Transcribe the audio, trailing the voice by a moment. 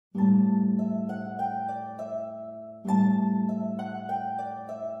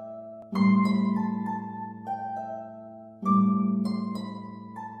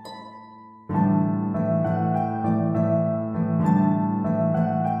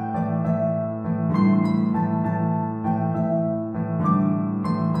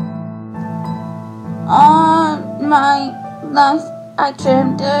On my life, I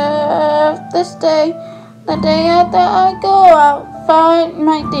dreamed of this day, the day after I go out, fight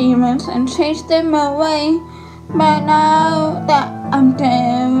my demons and chase them away. But now that I'm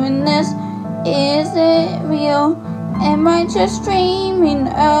doing this, is it real? Am I just dreaming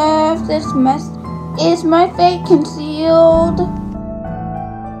of this mess? Is my fate concealed?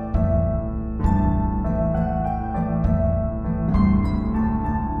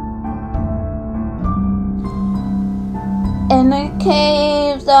 In the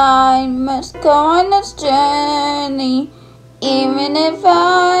caves I must go on this journey, even if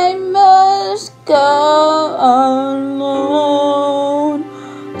I must go alone.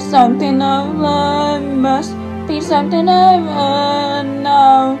 Something I've learned must be something I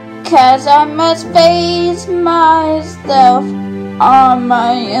know, 'cause I must face myself on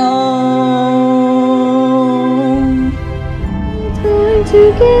my own. I'm going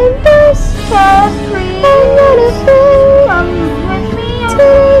to get this fast, please. I'm gonna come with me.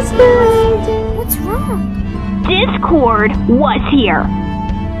 Today's night. What's wrong? Discord was here.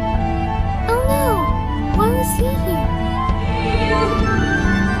 Oh no! Why was he here?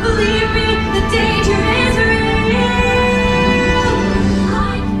 Believe me, the danger is real.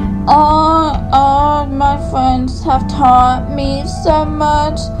 All my friends have taught me so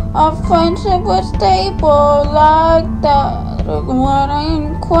much. Our friendship was stable like that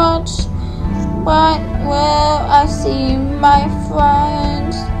wooden crutch. But will I see my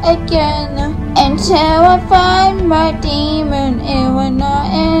friends again? Until I find my demon, it will not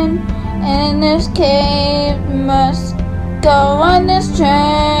end. In this cave, must go on this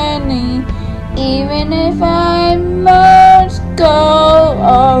journey, even if I must go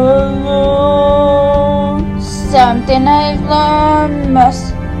all alone. Something I've learned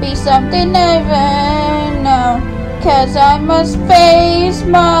must be something I know, 'cause I must face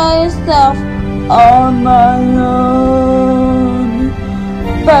myself on my own.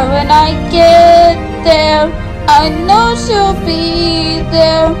 But when I get there, I know she'll be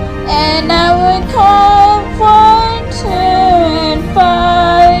there, and I will confront her and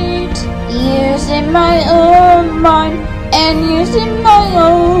fight, using my own mind and using my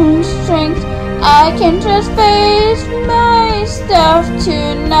own strength. I can just face myself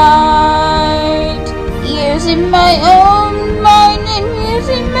tonight, using my own mind and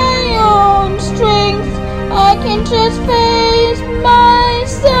using my own strength. I can just face